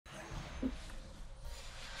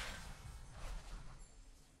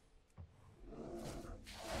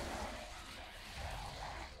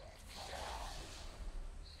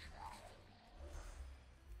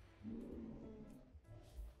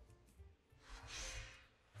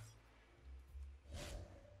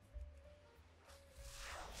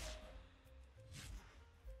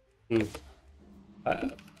Hmm.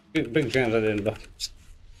 Big chance I didn't, but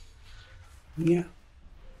yeah.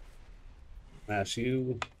 Mass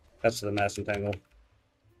you. That's the mass entangle.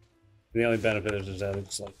 The only benefit is that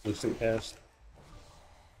it's like instant cast.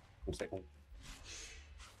 One second.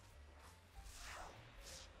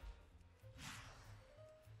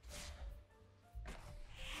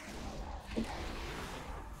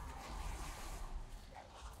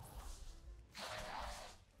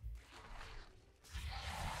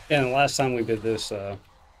 Yeah, and the last time we did this,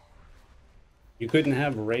 you couldn't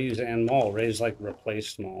have raise and maul. Raise like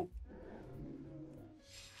replaced maul.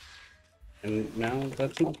 And now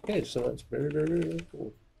that's not the case, so that's very, very, very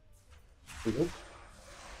cool. Here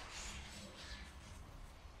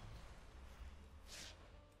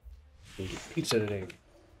we go. Pizza today.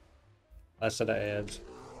 Last set of ads.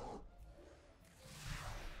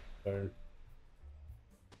 Thought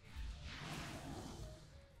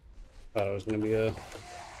it was going to be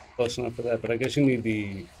close enough for that, but I guess you need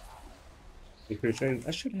the increased range.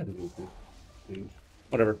 I should have the increased range.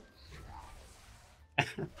 Whatever.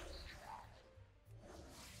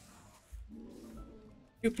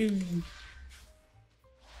 Pew pew.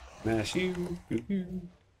 Mash you. Pew pew.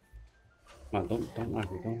 Come on, don't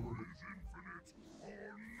knock me down.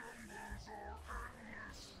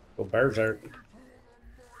 Go berserk.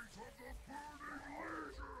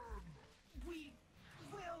 We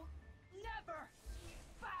will never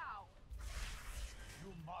bow.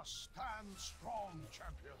 You must stand strong,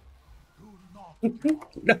 champion. Do not.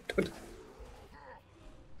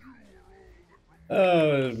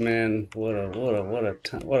 Oh man, what a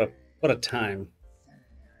time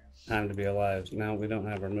to be alive. Now we don't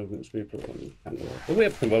have our movement speed for one kind of, but we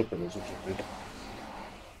have provoke for this, which is good.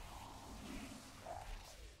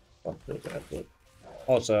 Fuck that, but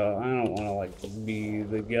also I don't want to like be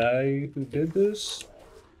the guy who did this.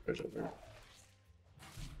 Where's over?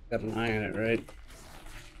 Got an eye on it, right?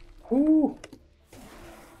 Ooh.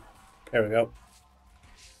 There we go.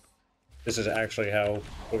 This is actually how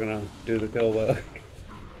we're gonna do the kill.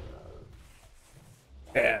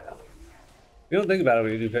 Yeah. You don't think about it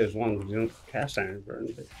when you do phase one because you don't cast iron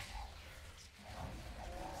burn.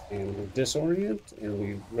 And we disorient and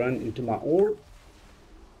we run into my orb.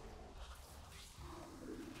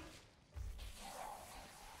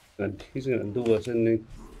 And he's gonna do us, isn't he?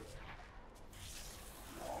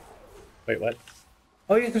 Wait, what?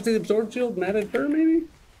 Oh yeah, because the absorb shield matted burn maybe?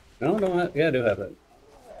 No, don't have, yeah, I do have that.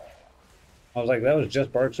 I was like, that was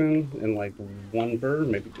just Barkson and like one bird,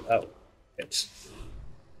 maybe two. Oh, it's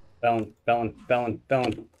Bellin.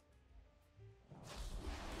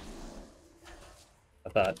 I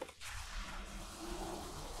thought.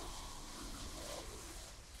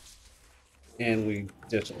 And we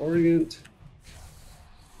disorient.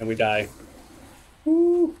 And we die.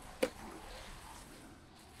 Woo!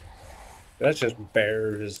 That's just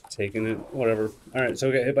bear just taking it. Whatever. Alright, so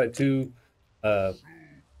we got hit by two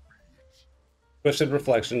Twisted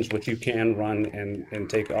Reflections, which you can run and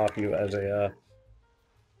take off you as a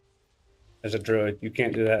druid. You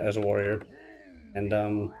can't do that as a warrior. And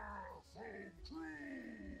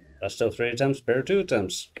that's still 3 attempts, spare 2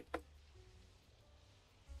 attempts.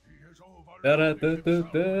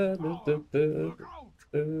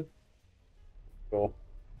 Cool.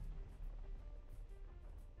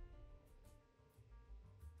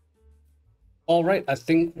 All right, I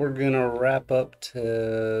think we're gonna wrap up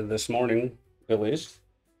to this morning, at least,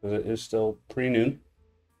 because it is still pre-noon.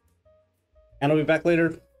 And I'll be back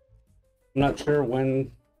later. I'm not sure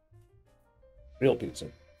when. Real pizza.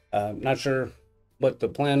 Not sure what the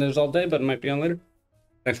plan is all day, but it might be on later.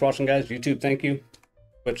 Thanks for watching, guys. YouTube, thank you.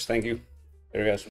 Twitch, thank you. There you guys.